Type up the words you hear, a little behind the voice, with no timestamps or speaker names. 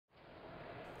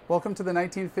Welcome to the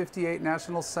 1958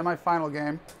 National Semifinal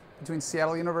game between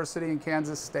Seattle University and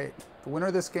Kansas State. The winner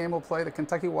of this game will play the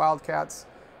Kentucky Wildcats,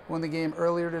 who won the game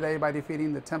earlier today by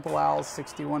defeating the Temple Owls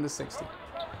 61-60.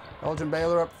 Elgin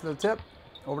Baylor up for the tip,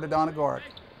 over to Donna Gorick.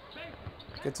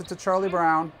 Gets it to Charlie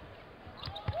Brown,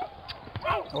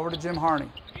 over to Jim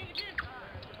Harney.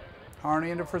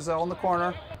 Harney into Frizzell in the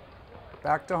corner,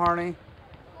 back to Harney.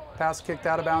 Pass kicked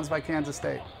out of bounds by Kansas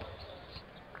State.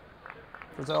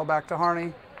 Frizzell back to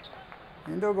Harney,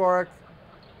 into Gorick.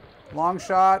 Long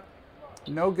shot,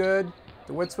 no good.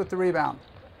 DeWitt's with the rebound.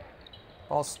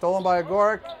 Ball stolen by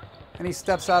Gorick, and he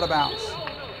steps out of bounds.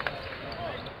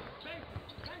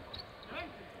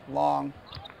 Long.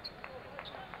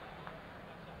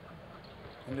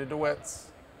 Into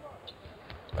DeWitt's.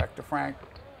 Back to Frank.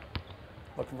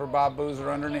 Looking for Bob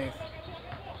Boozer underneath.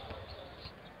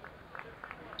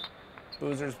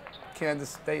 Boozer's Kansas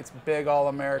State's big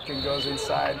All-American goes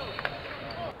inside.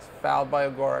 It's fouled by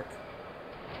Gorick.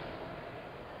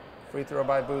 Free throw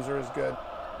by Boozer is good.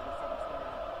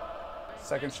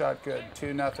 Second shot good.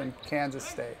 2-0 Kansas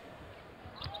State.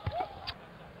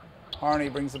 Harney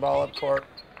brings the ball up court.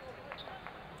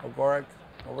 O'Gorick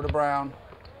over to Brown.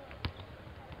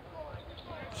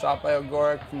 Shot by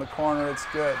O'Gorick from the corner. It's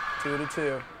good.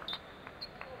 2-2.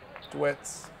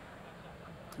 DeWitt's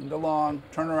into Long.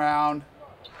 Turn around.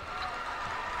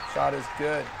 Shot is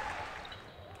good.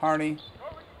 Harney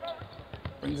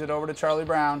brings it over to Charlie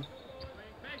Brown.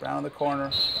 Brown in the corner.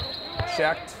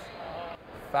 Checked.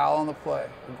 Foul on the play.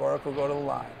 O'Gorick will go to the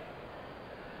line.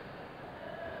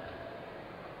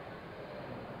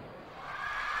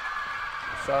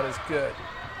 Shot is good.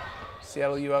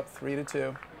 Seattle U up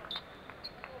 3-2.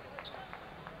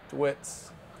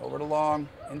 DeWitt's over to Long.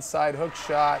 Inside hook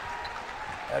shot.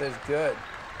 That is good.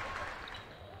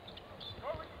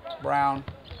 Brown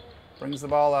brings the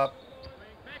ball up.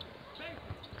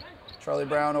 Charlie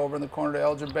Brown over in the corner to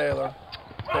Elgin Baylor.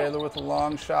 Baylor with a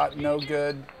long shot, no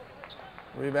good.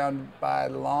 Rebound by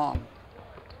Long.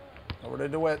 Over to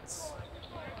DeWitt's.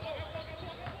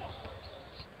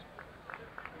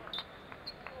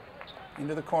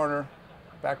 Into the corner.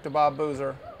 Back to Bob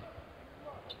Boozer.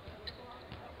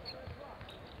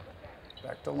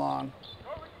 Back to Long.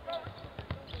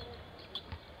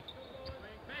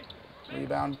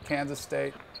 Rebound, Kansas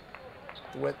State.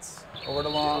 DeWitt's over to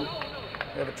Long.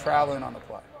 We have a traveling on the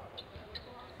play.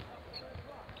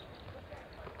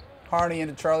 Harney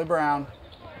into Charlie Brown.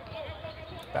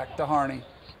 Back to Harney.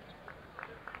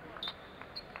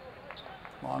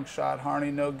 Long shot,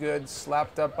 Harney no good.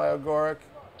 Slapped up by O'Gorick.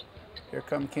 Here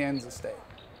come Kansas State.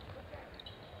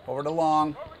 Over to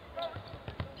Long.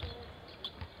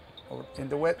 Over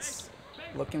into DeWitt's.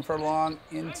 Looking for Long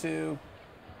into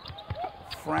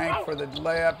Frank for the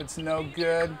layup. It's no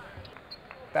good.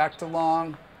 Back to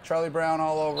Long. Charlie Brown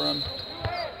all over him.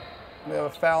 We have a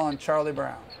foul on Charlie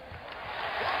Brown.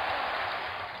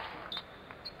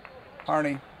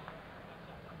 Harney.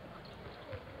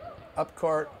 Up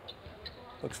court.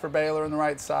 Looks for Baylor on the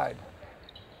right side.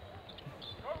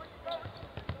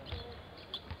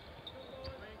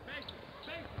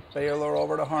 Baylor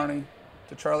over to Harney.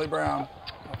 To Charlie Brown.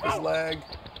 Off his leg.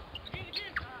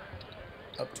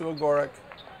 Up to O'Gorick.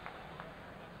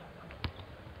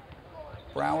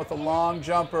 Brown with a long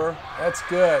jumper. That's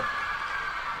good.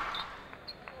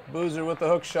 Boozer with the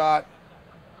hook shot.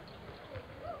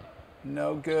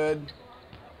 No good.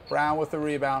 Brown with the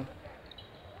rebound.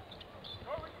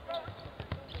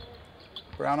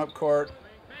 Brown up court.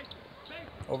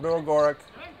 Over to O'Gorick.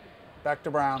 Back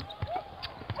to Brown.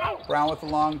 Brown with the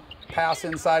long pass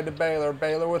inside to Baylor.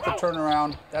 Baylor with the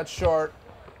turnaround. That's short.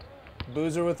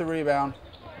 Boozer with the rebound.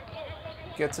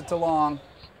 Gets it to Long.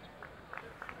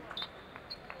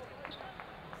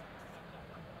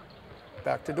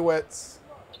 Back to DeWitt's.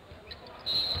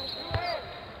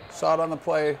 Shot on the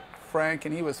play, Frank,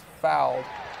 and he was fouled.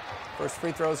 First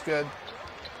free throw is good.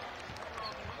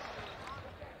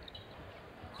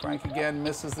 Frank again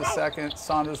misses the second.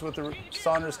 Saunders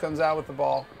comes out with the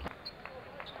ball.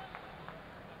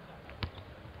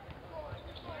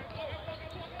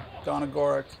 Donna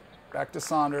Gorick. Back to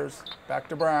Saunders. Back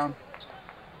to Brown.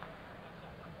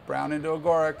 Brown into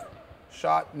O'Gorick.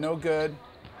 Shot no good.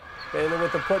 Baylor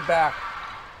with the putback.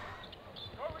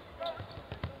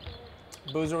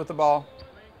 Boozer with the ball.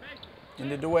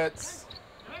 Into DeWitt's.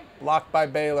 Blocked by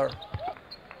Baylor.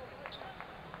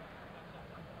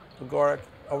 O'Gorick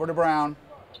over to Brown.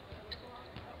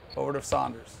 Over to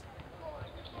Saunders.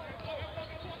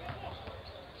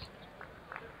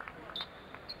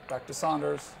 Back to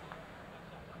Saunders.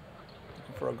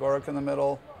 Looking for O'Gorick in the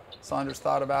middle. Saunders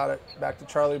thought about it. Back to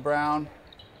Charlie Brown.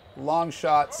 Long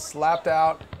shot, slapped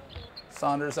out.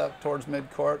 Saunders up towards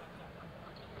midcourt.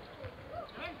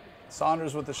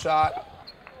 Saunders with the shot.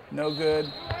 No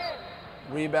good.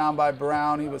 Rebound by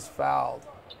Brown. He was fouled.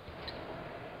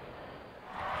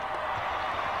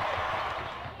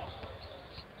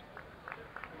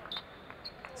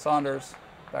 Saunders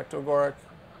back to Ogorek.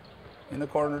 In the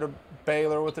corner to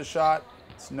Baylor with the shot.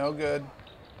 It's no good.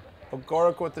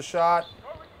 Ogorek with the shot.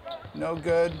 No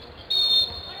good.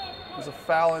 There's a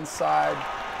foul inside.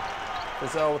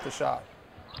 Brazil with the shot.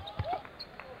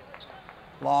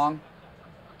 Long.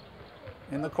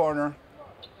 In the corner.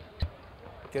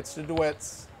 Gets to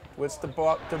DeWitts. DeWitts to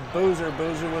Boozer.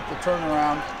 Boozer with the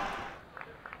turnaround.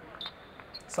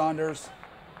 Saunders.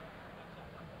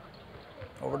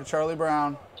 Over to Charlie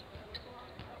Brown.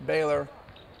 Baylor.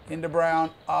 Into Brown.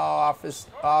 Oh, off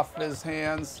his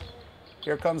hands.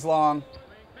 Here comes Long.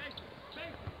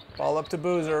 Ball up to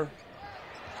Boozer.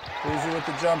 Boozer with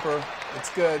the jumper.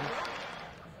 It's good.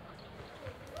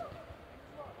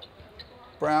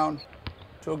 Brown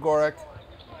to Ogorek.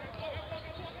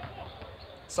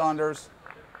 Saunders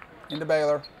into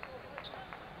Baylor.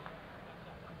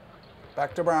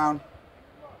 Back to Brown.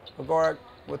 Ogorek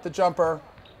with the jumper.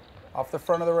 Off the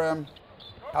front of the rim.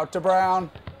 Out to Brown.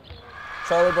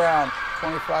 Charlie Brown,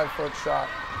 25-foot shot.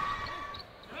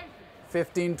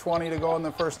 15-20 to go in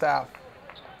the first half.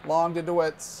 Long to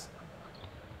DeWitts.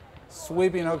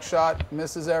 Sweeping hook shot,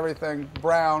 misses everything.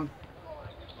 Brown,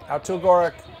 out to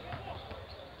Ogorek.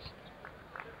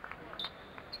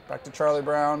 Back to Charlie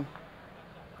Brown,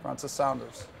 front to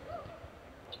Saunders.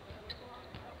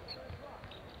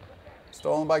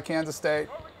 Stolen by Kansas State.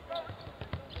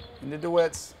 Into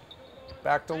DeWitts,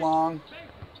 back to Long.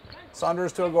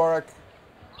 Saunders to Ogorek.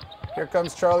 Here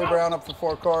comes Charlie Brown up the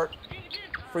forecourt.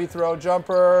 Free throw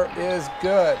jumper is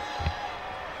good.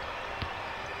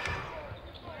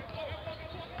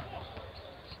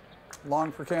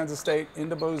 Long for Kansas State,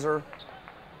 into Boozer.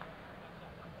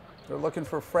 They're looking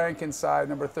for Frank inside,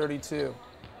 number 32.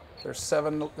 Their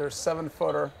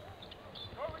seven-footer.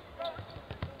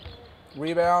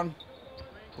 Rebound,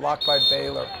 blocked by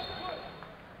Baylor.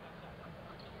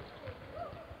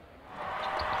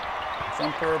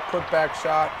 Jumper, putback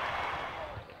shot.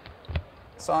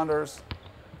 Saunders,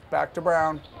 back to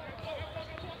Brown.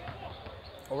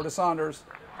 Over to Saunders.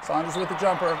 Saunders with the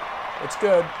jumper. It's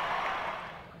good.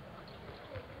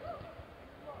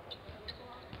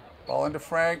 Ball into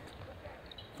Frank.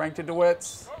 Frank to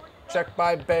DeWitts. Checked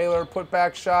by Baylor.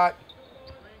 Putback shot.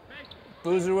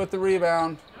 Boozer with the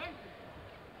rebound.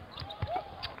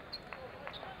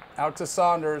 Out to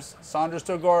Saunders. Saunders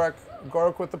to Ogorek.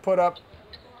 Ogorek with the put up.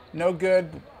 No good.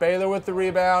 Baylor with the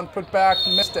rebound. Put back.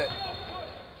 Missed it.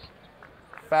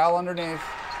 Foul underneath.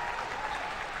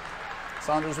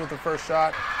 Saunders with the first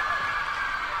shot.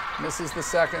 Misses the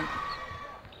second.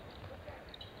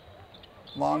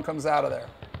 Long comes out of there.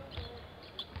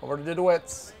 Over to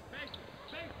DeWitts.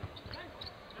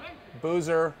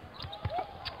 Boozer.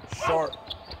 Short.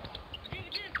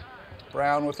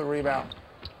 Brown with the rebound.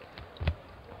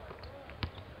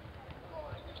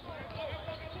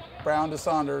 Brown to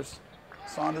Saunders.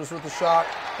 Saunders with the shot.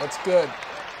 That's good.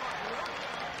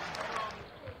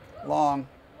 Long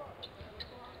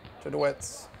to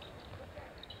DeWitts.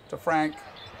 To Frank.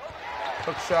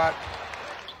 Hook shot.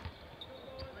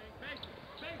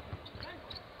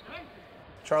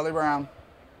 Charlie Brown.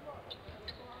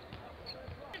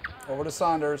 Over to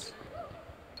Saunders.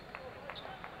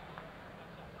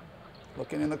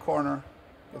 Looking in the corner.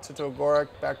 Gets it to Ogorek.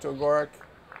 Back to Ogorek.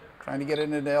 Trying to get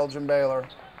it into Elgin Baylor.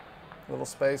 Little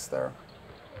space there.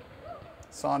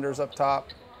 Saunders up top.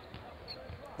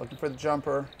 Looking for the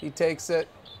jumper. He takes it.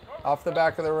 Off the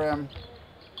back of the rim.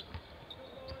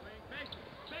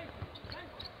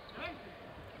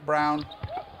 Brown.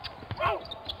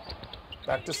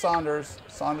 Back to Saunders.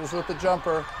 Saunders with the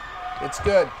jumper. It's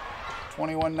good.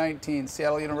 21-19.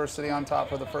 Seattle University on top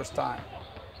for the first time.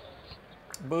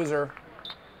 Boozer.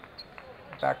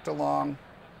 Back to Long.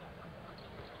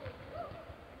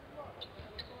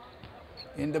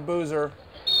 Into Boozer.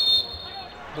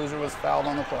 Boozer was fouled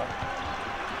on the play.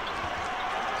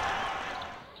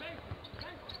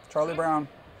 Charlie Brown.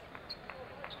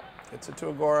 Gets it to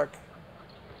Ogorek.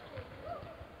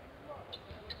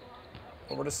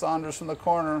 Over to Saunders from the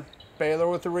corner. Baylor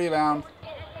with the rebound.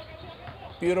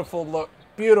 Beautiful look.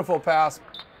 Beautiful pass.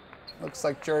 Looks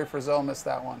like Jerry Frizzell missed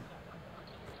that one.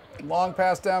 Long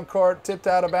pass down court. Tipped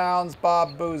out of bounds.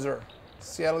 Bob Boozer.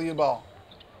 Seattle U ball.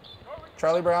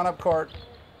 Charlie Brown up court.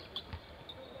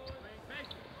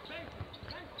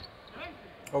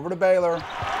 Over to Baylor.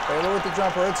 Baylor with the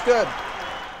jumper. It's good.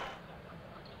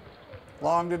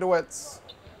 Long to DeWitts.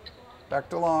 Back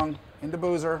to Long. Into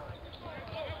Boozer.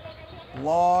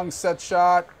 Long set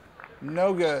shot.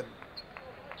 No good.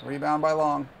 Rebound by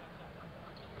Long.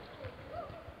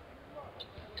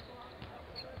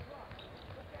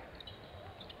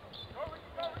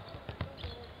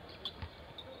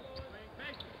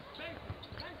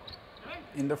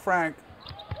 Into Frank.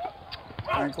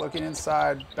 Frank looking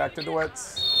inside. Back to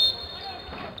DeWitt's.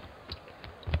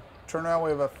 Turnaround, we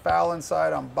have a foul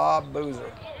inside on Bob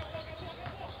Boozer.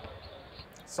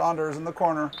 Saunders in the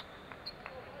corner.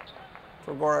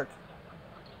 For Gorick.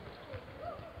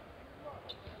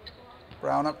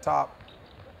 Brown up top.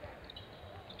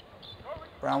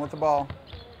 Brown with the ball.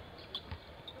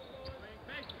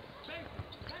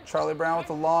 Charlie Brown with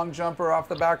the long jumper off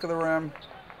the back of the rim.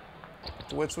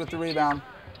 DeWitt's with the rebound.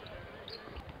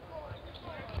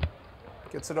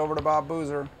 Gets it over to Bob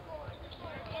Boozer.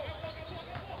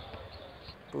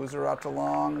 Boozer out to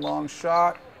Long. Long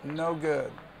shot. No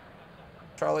good.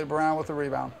 Charlie Brown with the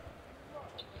rebound.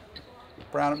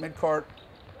 Brown at midcourt.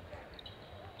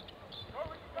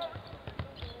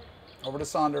 Over to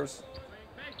Saunders.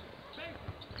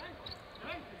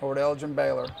 Over to Elgin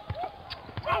Baylor.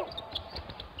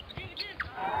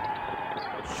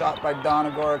 Shot by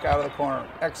Don Agoric out of the corner.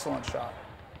 Excellent shot.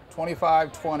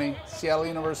 25-20, Seattle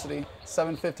University,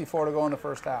 7:54 to go in the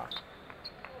first half.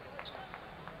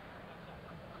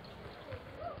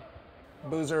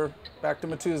 Boozer back to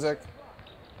Matuzik.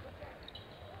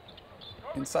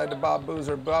 Inside to Bob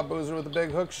Boozer. Bob Boozer with a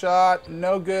big hook shot.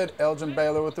 No good. Elgin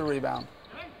Baylor with the rebound.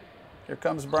 Here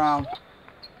comes Brown.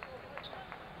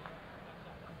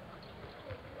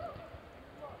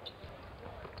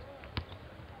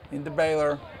 Into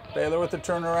Baylor. Baylor with the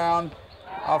turnaround.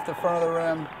 Off the front of the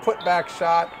rim. Put back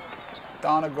shot.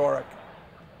 Don Agoric.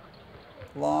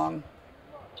 Long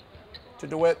to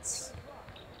DeWitt's.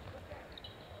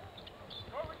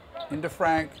 Into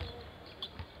Frank.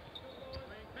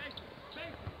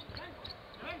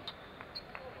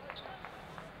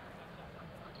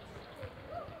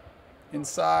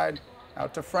 Inside,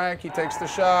 out to Frank. He takes the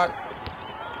shot.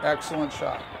 Excellent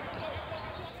shot.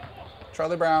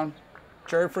 Charlie Brown,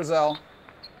 Jerry Frizzell.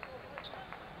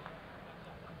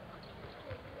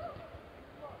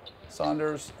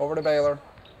 Saunders over to Baylor.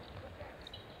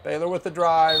 Baylor with the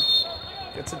drive.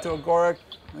 Gets it to Agoric.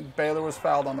 I think Baylor was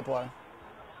fouled on the play.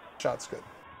 Shot's good.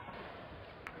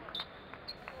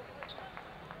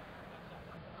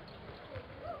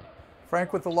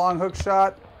 Frank with the long hook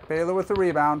shot. Baylor with the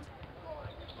rebound.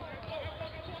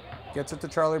 Gets it to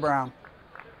Charlie Brown.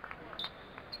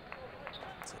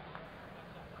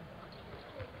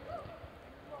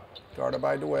 Guarded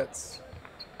by DeWitt's.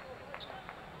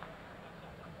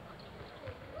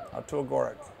 Out to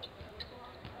Agoric.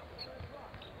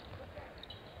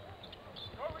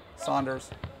 Saunders.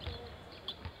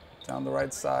 Down the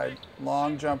right side.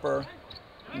 Long jumper.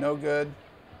 No good.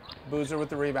 Boozer with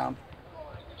the rebound.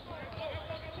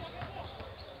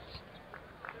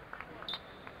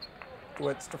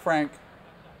 DeWitt's to Frank.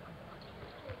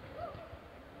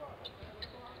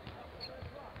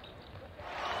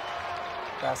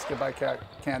 Basket by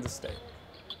Kansas State.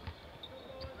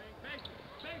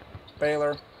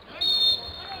 Baylor.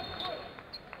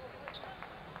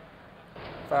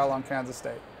 Foul on Kansas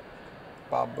State.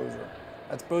 Bob Boozer.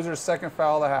 That's Boozer's second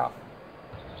foul of the half.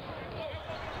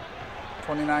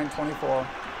 29-24.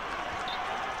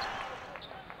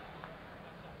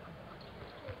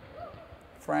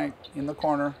 Frank in the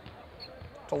corner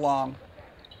to Long.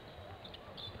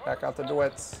 Back out to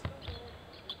DeWitt's.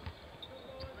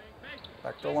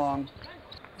 Back to Long.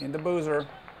 Into Boozer.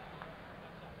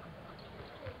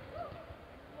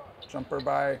 Jumper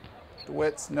by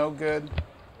DeWitt's, no good.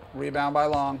 Rebound by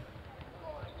Long.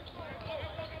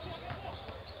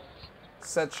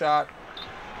 Set shot.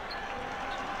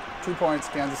 2 points,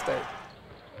 Kansas State.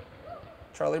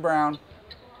 Charlie Brown.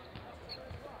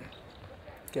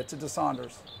 Gets it to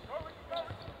Saunders.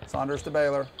 Saunders to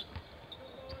Baylor.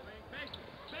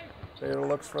 Baylor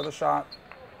looks for the shot.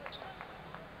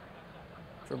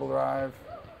 Dribble drive.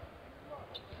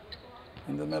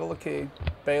 Into the middle of the key.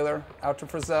 Baylor out to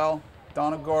Frizzell.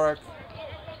 Don Agoric.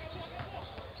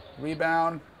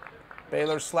 Rebound.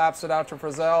 Baylor slaps it out to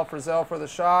Frizzell. Frizzell for the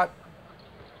shot.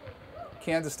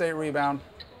 Kansas State rebound.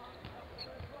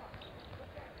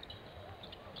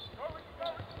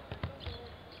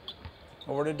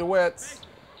 Over to DeWitt's.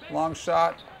 Long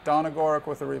shot. Don Agoric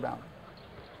with the rebound.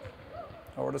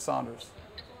 Over to Saunders.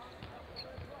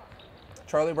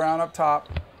 Charlie Brown up top.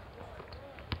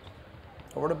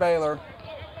 Over to Baylor.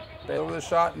 Baylor with a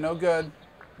shot. No good.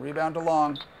 Rebound to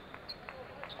Long.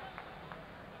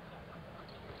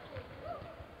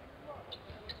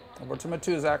 Over to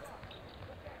Matuzak.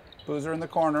 Boozer in the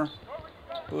corner.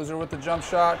 Boozer with the jump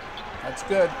shot. That's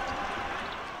good.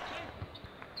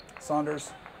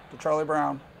 Saunders to Charlie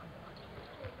Brown.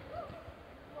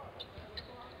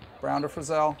 Brown to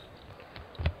Frizzell.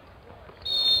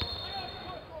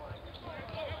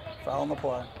 Foul on the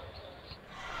play.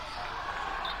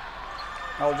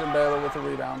 Elgin Baylor with the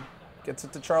rebound. Gets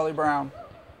it to Charlie Brown.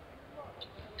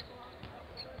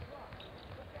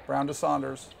 Brown to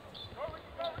Saunders.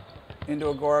 Into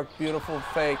Agoric. Beautiful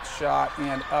fake shot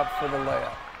and up for the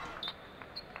layup.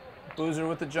 Boozer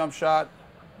with the jump shot.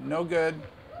 No good.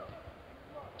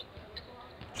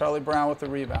 Charlie Brown with the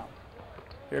rebound.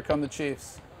 Here come the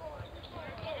Chiefs.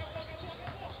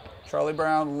 Charlie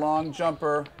Brown, long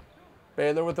jumper.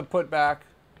 Baylor with the putback.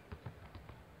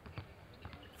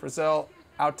 Frizzell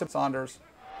out to Saunders.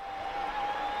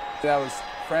 That was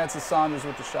Francis Saunders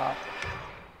with the shot.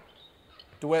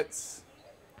 DeWitt's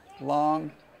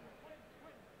long.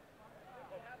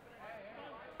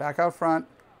 Back out front.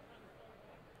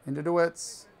 Into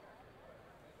DeWitt's.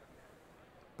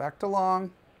 Back to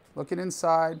Long. Looking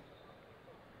inside.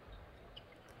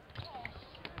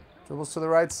 Dribbles to the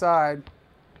right side.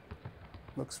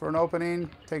 Looks for an opening.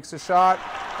 Takes a shot.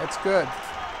 That's good.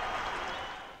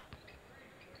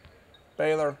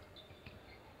 Baylor.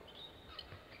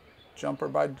 Jumper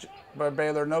by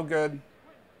Baylor. No good.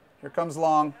 Here comes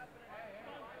Long.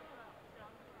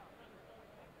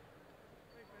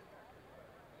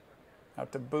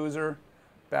 Out to Boozer.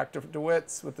 Back to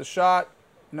DeWitt's with the shot.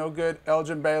 No good.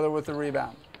 Elgin Baylor with the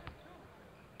rebound.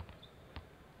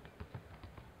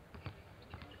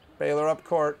 Baylor up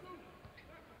court.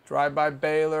 Drive by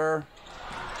Baylor.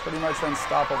 Pretty much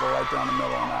unstoppable right down the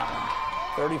middle on that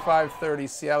one. 35-30,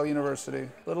 Seattle University.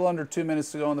 A little under 2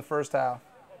 minutes to go in the first half.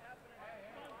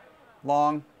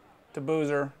 Long to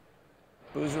Boozer.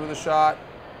 Boozer with a shot.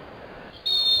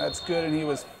 That's good, and he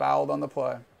was fouled on the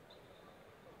play.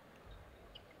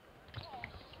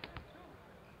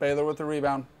 Baylor with the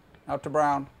rebound. Out to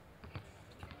Brown.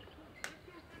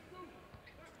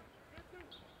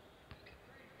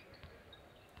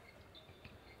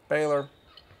 Baylor.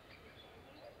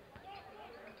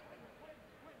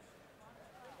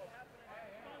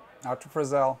 Out to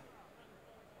Frizzell.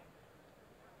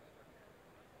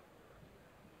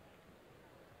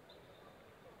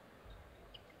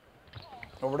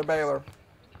 Over to Baylor.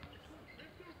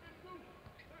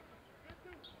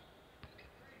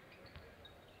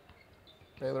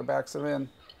 Baylor backs him in.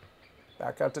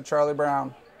 Back out to Charlie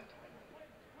Brown.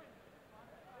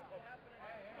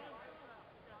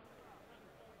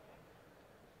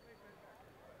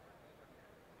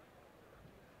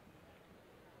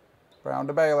 Brown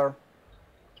to Baylor.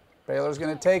 Baylor's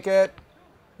going to take it.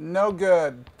 No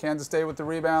good. Kansas State with the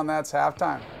rebound. That's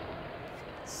halftime.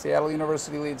 Seattle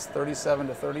University leads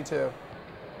 37-32.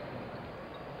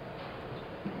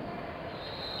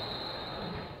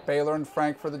 Baylor and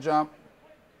Frank for the jump.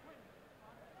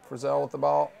 Frizzell with the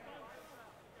ball.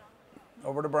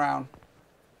 Over to Brown.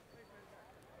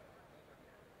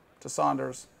 To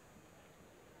Saunders.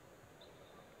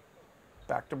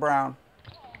 Back to Brown.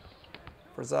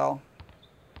 Frizzell.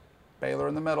 Baylor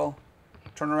in the middle.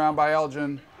 Turn around by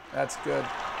Elgin. That's good.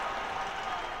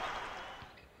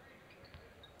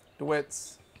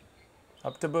 DeWitt's.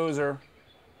 Up to Boozer.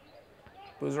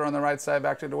 Boozer on the right side,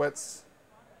 back to DeWitt's.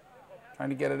 Trying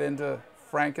to get it into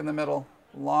Frank in the middle.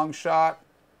 Long shot.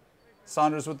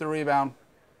 Saunders with the rebound.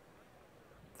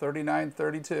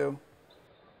 39-32.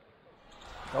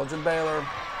 Elgin Baylor.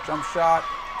 Jump shot.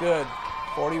 Good.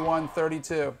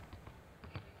 41-32.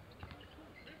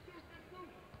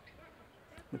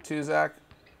 Matuzak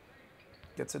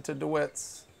gets it to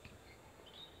DeWitt's.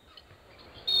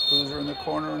 Boozer in the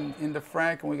corner and into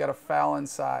Frank, and we got a foul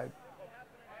inside.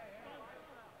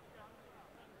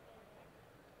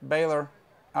 Baylor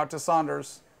out to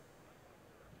Saunders.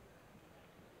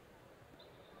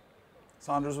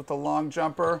 Saunders with the long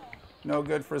jumper. No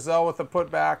good. Frizzell with the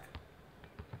putback.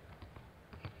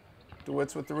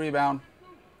 DeWitt's with the rebound.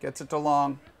 Gets it to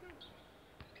Long.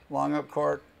 Long up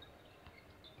court.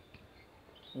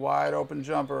 Wide open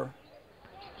jumper.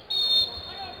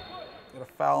 Got a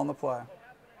foul on the play.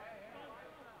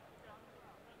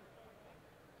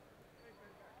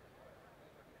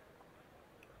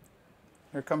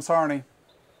 Here comes Harney.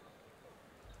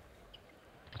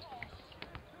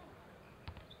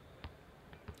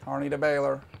 Harney to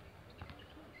Baylor.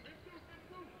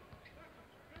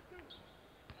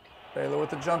 Baylor with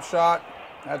the jump shot.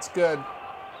 That's good.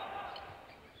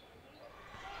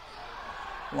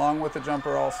 Long with the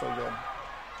jumper, also good.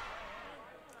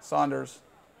 Saunders.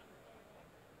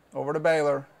 Over to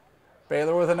Baylor.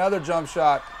 Baylor with another jump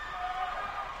shot.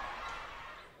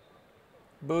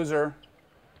 Boozer.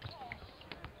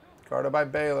 Guarded by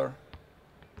Baylor.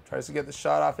 Tries to get the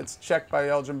shot off. It's checked by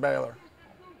Elgin Baylor.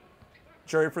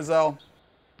 Jerry Frizzell.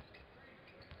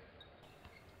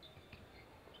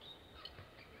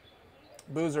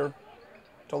 Boozer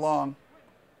to Long.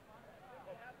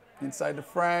 Inside to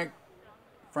Frank.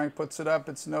 Frank puts it up.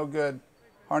 It's no good.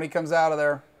 Harney comes out of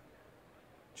there.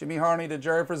 Jimmy Harney to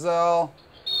Jerry Frizzell.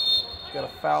 Got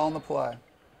a foul on the play.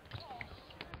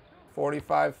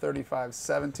 45-35.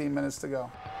 17 minutes to go.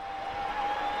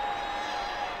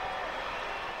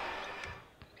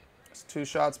 It's 2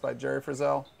 shots by Jerry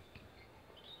Frizzell.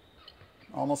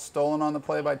 Almost stolen on the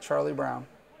play by Charlie Brown.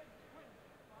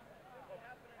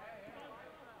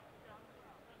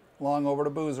 Long over to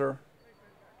Boozer.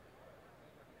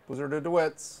 Boozer to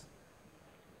DeWitts.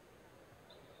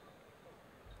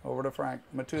 Over to Frank.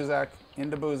 Matuzak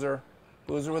into Boozer.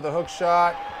 Boozer with a hook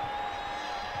shot.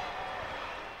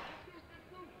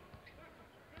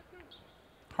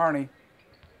 Harney.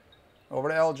 Over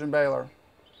to Elgin Baylor.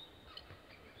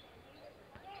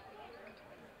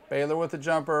 Baylor with the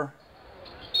jumper.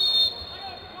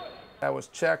 That was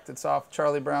checked. It's off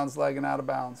Charlie Brown's leg and out of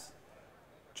bounds.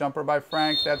 Jumper by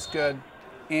Frank. That's good.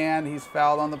 And he's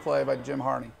fouled on the play by Jim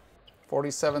Harney.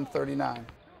 47-39.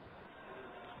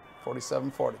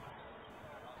 47-40.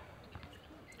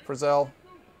 Frizzell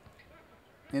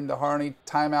into Harney.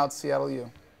 Timeout, Seattle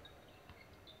U.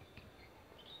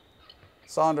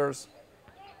 Saunders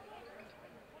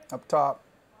up top.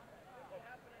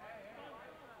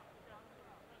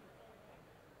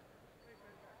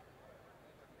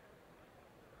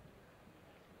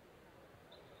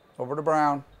 Over to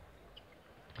Brown.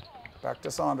 Back to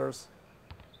Saunders.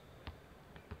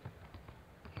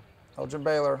 Elgin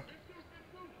Baylor.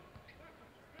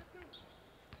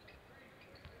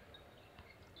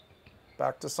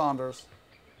 Back to Saunders.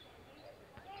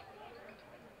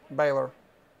 Baylor.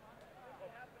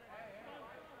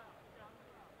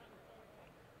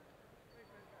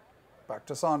 Back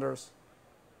to Saunders.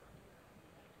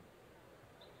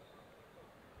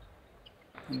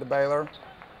 Into Baylor.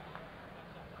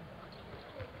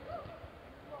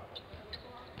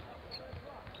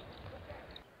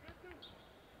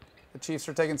 The Chiefs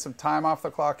are taking some time off the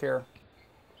clock here.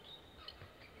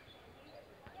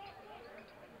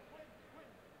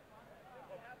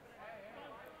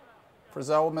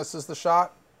 Frizzell misses the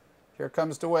shot. Here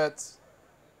comes DeWitts.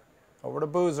 Over to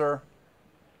Boozer.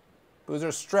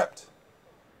 Boozer stripped.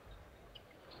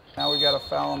 Now we got a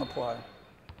foul on the play.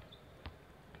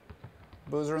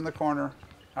 Boozer in the corner.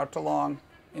 Out to Long.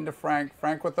 Into Frank.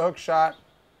 Frank with the hook shot.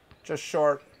 Just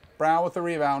short. Brown with the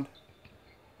rebound.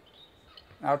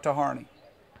 Out to Harney.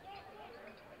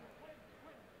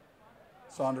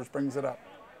 Saunders brings it up.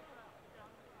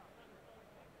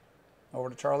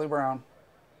 Over to Charlie Brown.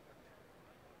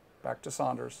 Back to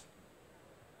Saunders.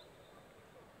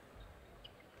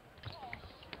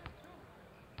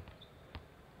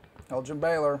 Elgin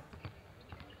Baylor.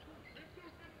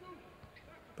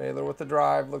 Baylor with the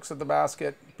drive. Looks at the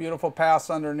basket. Beautiful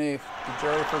pass underneath to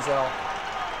Jerry Frizzell.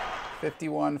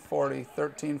 51-40.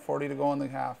 13:40 to go in the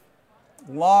half.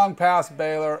 Long pass,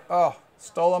 Baylor. Oh,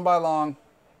 stolen by Long.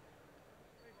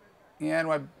 And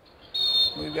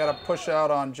we've got a push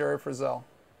out on Jerry Frizzell.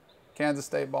 Kansas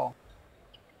State ball.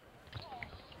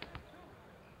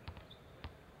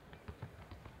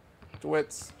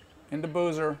 DeWitts into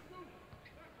Boozer.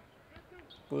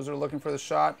 Boozer looking for the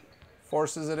shot.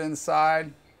 Forces it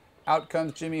inside. Out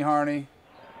comes Jimmy Harney.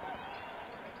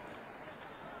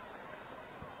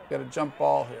 Got a jump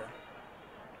ball here.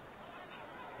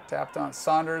 Tapped on.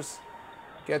 Saunders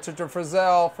gets it to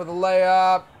Frizzell for the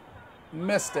layup.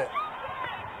 Missed it.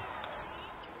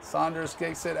 Saunders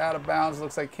kicks it out of bounds.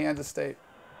 Looks like Kansas State.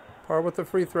 Par with the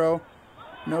free throw.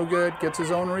 No good. Gets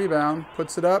his own rebound.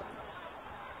 Puts it up.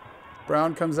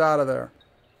 Brown comes out of there.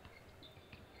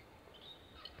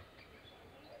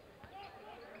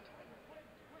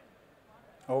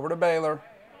 Over to Baylor.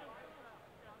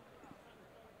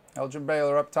 Elgin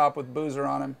Baylor up top with Boozer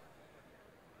on him.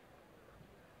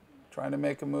 Trying to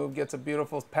make a move. Gets a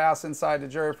beautiful pass inside to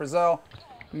Jerry Frizzell.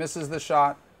 Misses the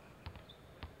shot.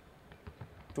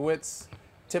 DeWitts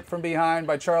tipped from behind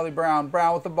by Charlie Brown.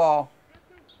 Brown with the ball.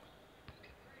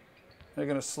 They're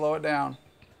going to slow it down.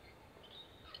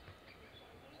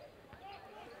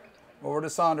 Over to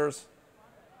Saunders.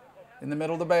 In the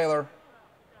middle to Baylor.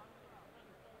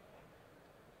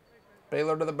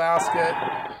 Baylor to the basket.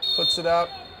 Puts it up.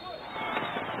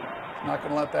 Not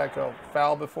going to let that go.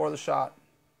 Foul before the shot.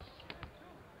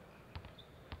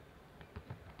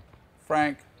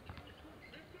 Frank.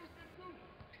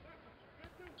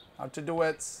 Out to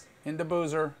DeWitts. Into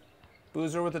Boozer.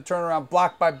 Boozer with the turnaround.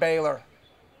 Blocked by Baylor.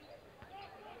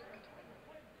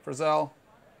 Frizzell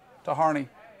to Harney.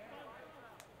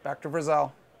 Back to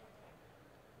Frizzell.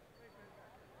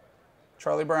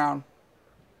 Charlie Brown.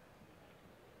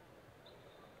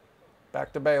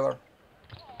 Back to Baylor.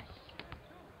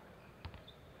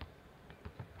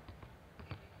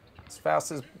 As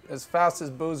fast as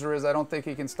Boozer is, I don't think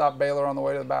he can stop Baylor on the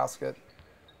way to the basket.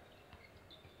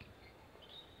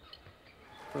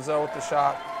 Frizzell with the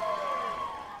shot.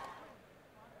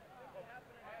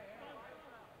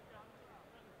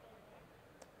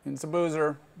 Into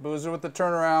Boozer. Boozer with the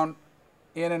turnaround.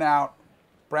 In and out.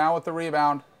 Brown with the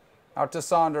rebound. Out to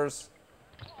Saunders.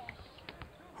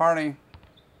 Harney.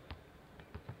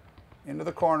 Into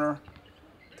the corner.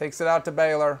 Takes it out to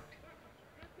Baylor.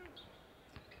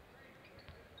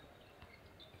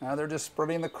 Now they're just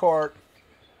spreading the court.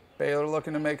 Baylor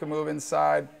looking to make a move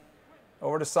inside.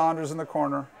 Over to Saunders in the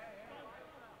corner.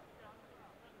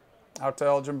 Out to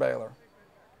Elgin Baylor.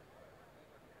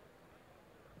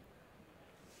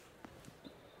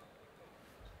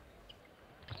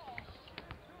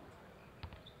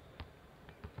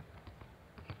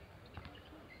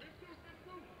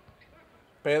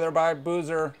 Baylor by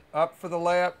Boozer. Up for the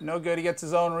layup. No good. He gets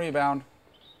his own rebound.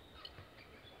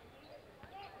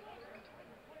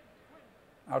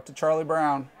 Out to Charlie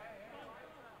Brown.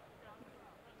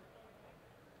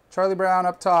 Charlie Brown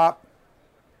up top.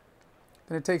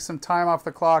 Going to take some time off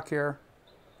the clock here.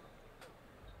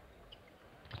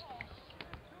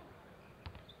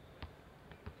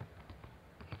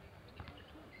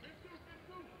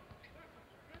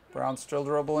 Brown still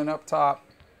dribbling up top.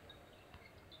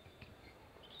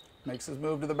 Makes his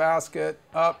move to the basket.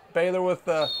 Up. Baylor with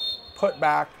the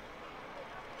putback.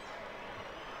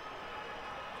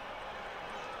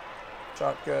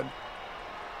 Shot good.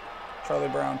 Charlie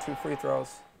Brown, 2 free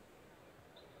throws.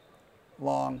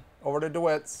 Long. Over to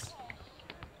DeWitt's.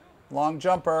 Long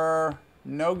jumper.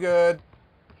 No good.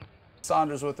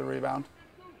 Saunders with the rebound.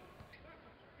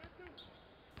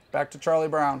 Back to Charlie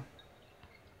Brown.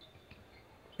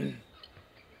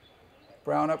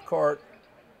 Brown up court.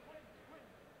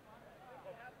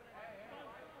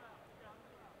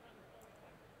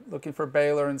 Looking for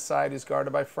Baylor inside. He's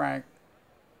guarded by Frank.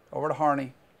 Over to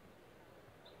Harney.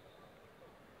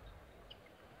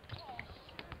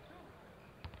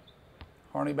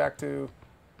 Harney back to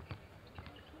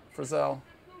Frizzell.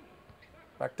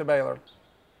 Back to Baylor.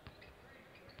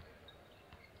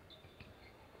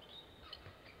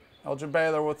 Elgin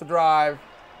Baylor with the drive.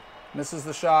 Misses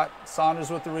the shot. Saunders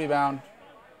with the rebound.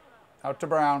 Out to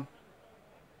Brown.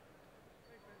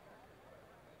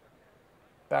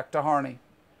 Back to Harney.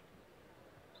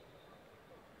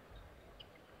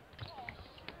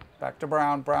 Back to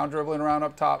Brown. Brown dribbling around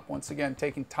up top. Once again,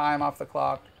 taking time off the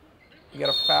clock. You get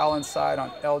a foul inside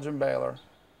on Elgin Baylor.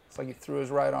 It's like he threw his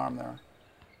right arm there.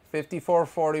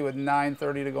 54-40 with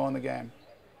 9:30 to go in the game.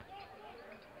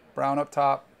 Brown up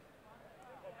top.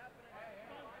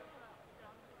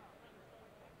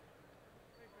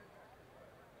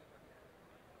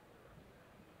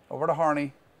 Over to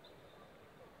Harney.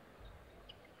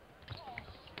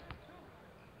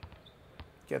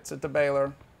 Gets it to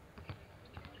Baylor.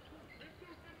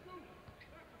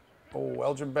 Oh,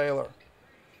 Elgin Baylor.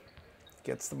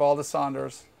 Gets the ball to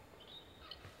Saunders.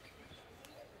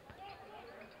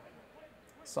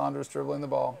 Saunders dribbling the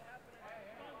ball.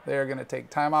 They are going to take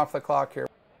time off the clock here.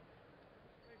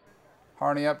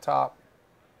 Harney up top.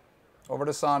 Over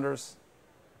to Saunders.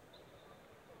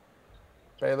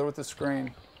 Baylor with the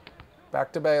screen.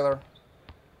 Back to Baylor.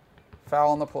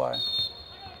 Foul on the play.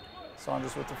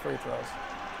 Saunders with the free throws.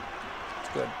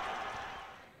 It's good.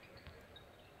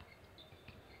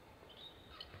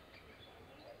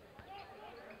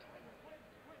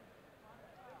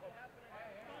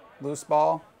 Loose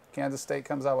ball. Kansas State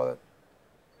comes out with it.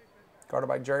 Guarded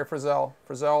by Jerry Frizzell.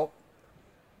 Frizzell.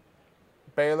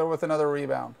 Baylor with another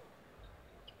rebound.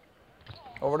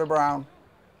 Over to Brown.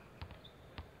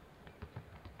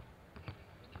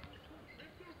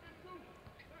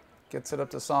 Gets it up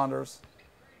to Saunders.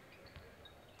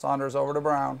 Saunders over to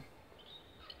Brown.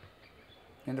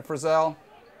 Into Frizzell.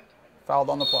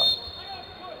 Fouled on the play.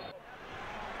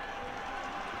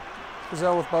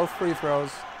 Frizzell with both free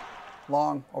throws.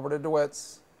 Long, over to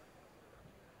DeWitt's.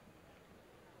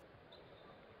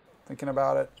 Thinking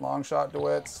about it. Long shot,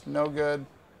 DeWitt's. No good.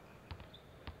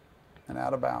 And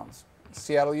out of bounds.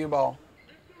 Seattle U ball.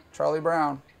 Charlie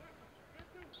Brown.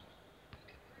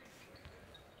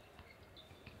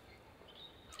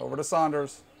 Over to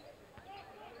Saunders.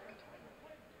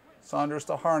 Saunders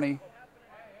to Harney.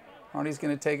 Harney's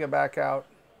going to take it back out.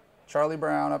 Charlie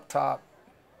Brown up top.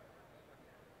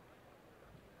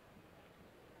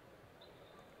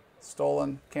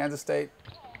 Stolen. Kansas State.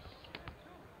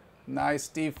 Nice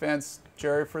defense.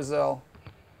 Jerry Frizzell.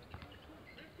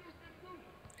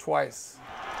 twice.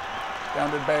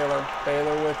 Down to Baylor.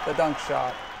 Baylor with the dunk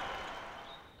shot.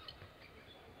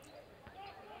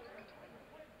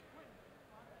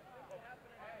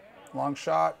 Long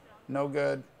shot, no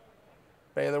good.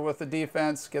 Baylor with the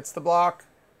defense, gets the block.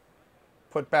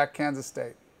 Put back Kansas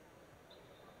State.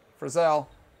 Frizzell.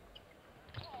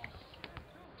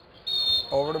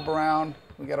 Over to Brown.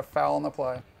 We got a foul on the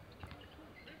play.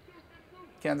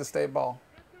 Kansas State ball.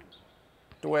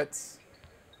 DeWitt's.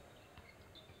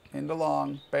 Into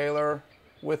long. Baylor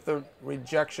with the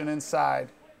rejection inside.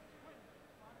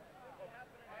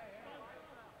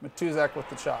 Matuzak with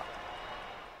the chop.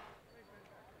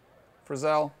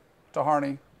 Frizzell to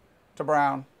Harney to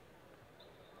Brown.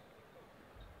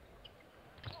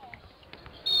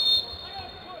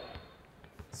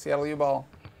 Seattle U ball.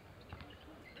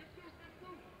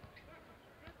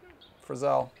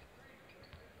 Frizzell.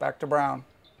 Back to Brown.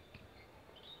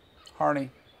 Harney.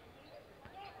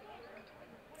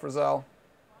 Frizzell.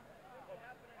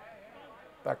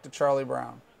 Back to Charlie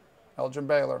Brown. Elgin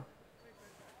Baylor.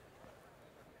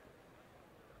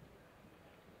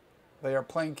 They are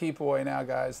playing keep away now,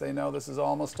 guys. They know this is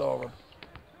almost over.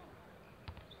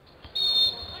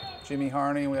 Jimmy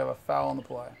Harney, we have a foul on the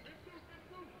play.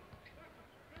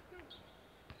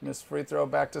 Missed free throw,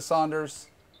 back to Saunders.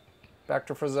 Back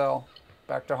to Frizzell.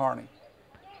 Back to Harney.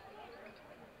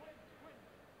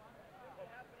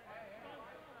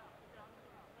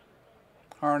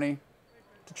 Harney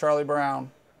to Charlie Brown.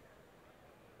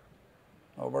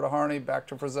 Over to Harney, back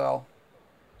to Frizzell.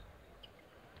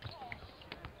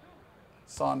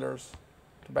 Saunders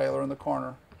to Baylor in the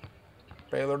corner.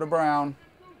 Baylor to Brown.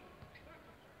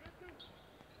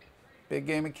 Big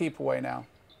game of keep away now.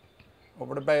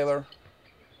 Over to Baylor.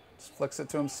 Just flicks it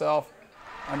to himself.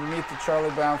 Underneath to Charlie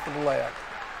Brown for the layup.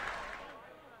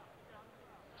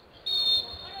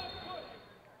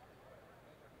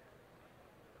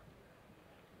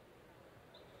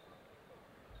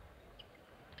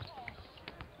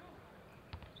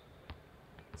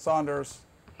 Saunders.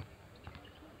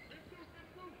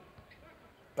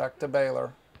 Back to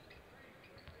Baylor.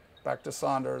 Back to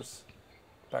Saunders.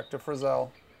 Back to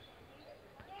Frizzell.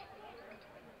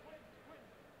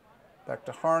 Back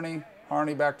to Harney.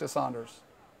 Harney back to Saunders.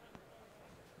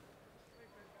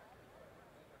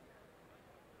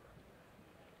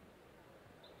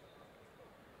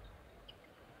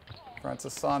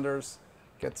 Francis Saunders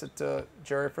gets it to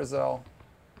Jerry Frizzell.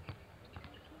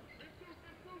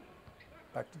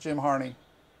 Back to Jim Harney.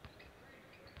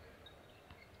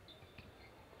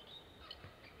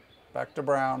 Back to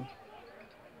Brown.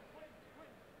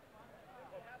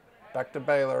 Back to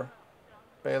Baylor.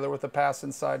 Baylor with the pass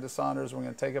inside to Saunders. We're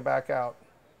going to take it back out.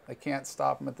 They can't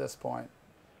stop him at this point.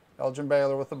 Elgin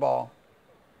Baylor with the ball.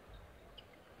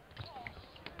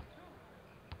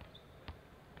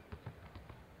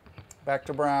 Back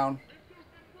to Brown.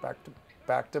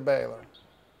 Back to Baylor.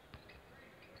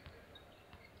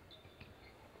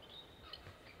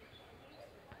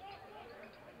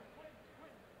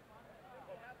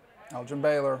 Elgin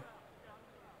Baylor.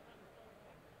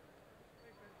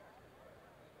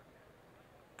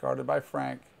 Guarded by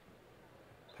Frank.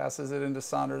 Passes it into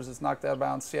Saunders. It's knocked out of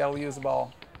bounds. Seattle use the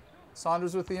ball.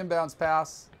 Saunders with the inbounds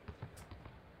pass.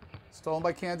 Stolen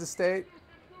by Kansas State.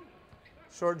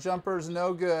 Short jumper is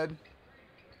no good.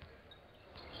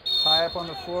 Tie up on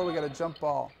the floor. We got a jump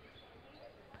ball.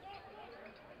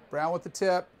 Brown with the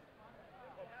tip.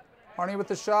 Harney with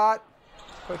the shot.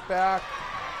 Put back.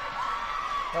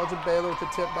 Elgin Baylor with the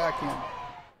tip back in.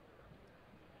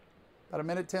 About a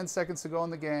minute, 10 seconds to go in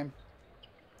the game.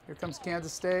 Here comes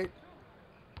Kansas State.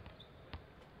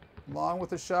 Long with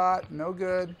the shot, no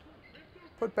good.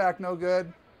 Put back, no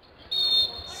good.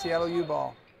 Seattle U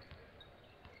ball.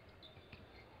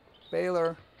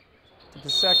 Baylor to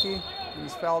Pisecki, and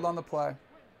he's fouled on the play.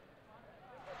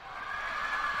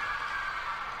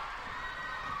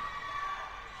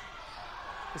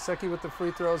 Pisecki with the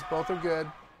free throws, both are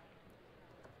good.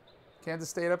 Kansas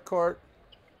State up court.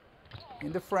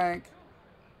 Into Frank.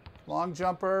 Long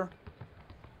jumper.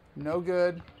 No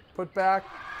good. Put back.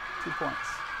 2 points.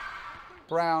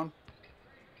 Brown.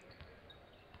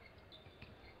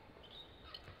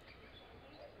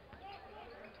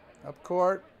 Up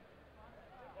court.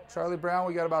 Charlie Brown,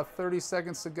 we got about 30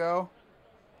 seconds to go.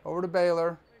 Over to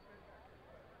Baylor.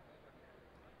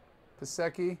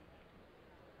 Pisecki.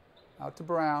 Out to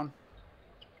Brown.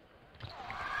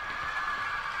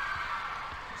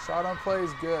 Shot on play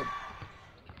is good.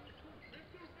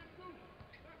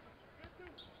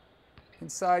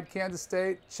 Inside Kansas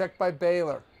State, checked by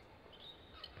Baylor.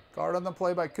 Guard on the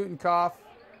play by Kutenkoff.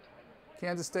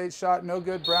 Kansas State shot no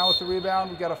good. Brown with the rebound.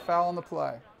 We got a foul on the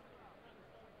play.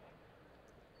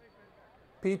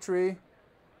 Petrie.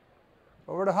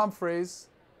 Over to Humphreys.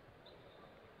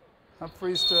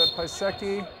 Humphreys to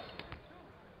Pisecki.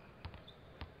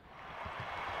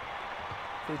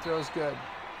 Free throw is good.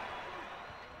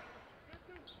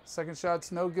 Second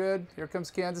shot's no good. Here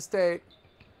comes Kansas State.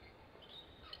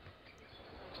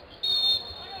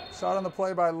 Shot on the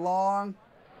play by Long.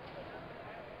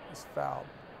 He's fouled.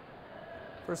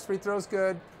 First free throw's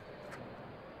good.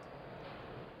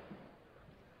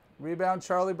 Rebound,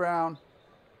 Charlie Brown.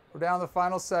 We're down the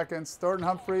final seconds. Thornton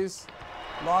Humphreys,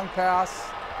 long pass.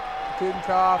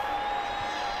 Kutenkoff.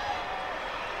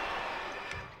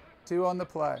 2 on the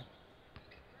play.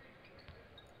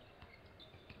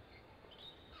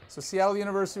 So Seattle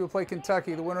University will play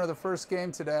Kentucky, the winner of the first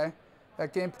game today.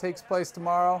 That game takes place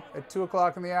tomorrow at 2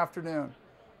 o'clock in the afternoon.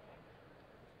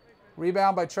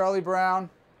 Rebound by Charlie Brown.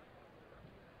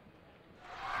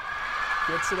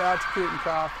 Gets it out to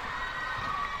Kutenkoff.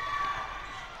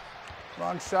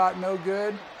 Long shot, no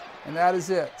good. And that is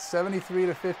it.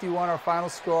 73-51, our final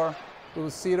score. We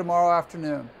will see you tomorrow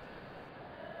afternoon.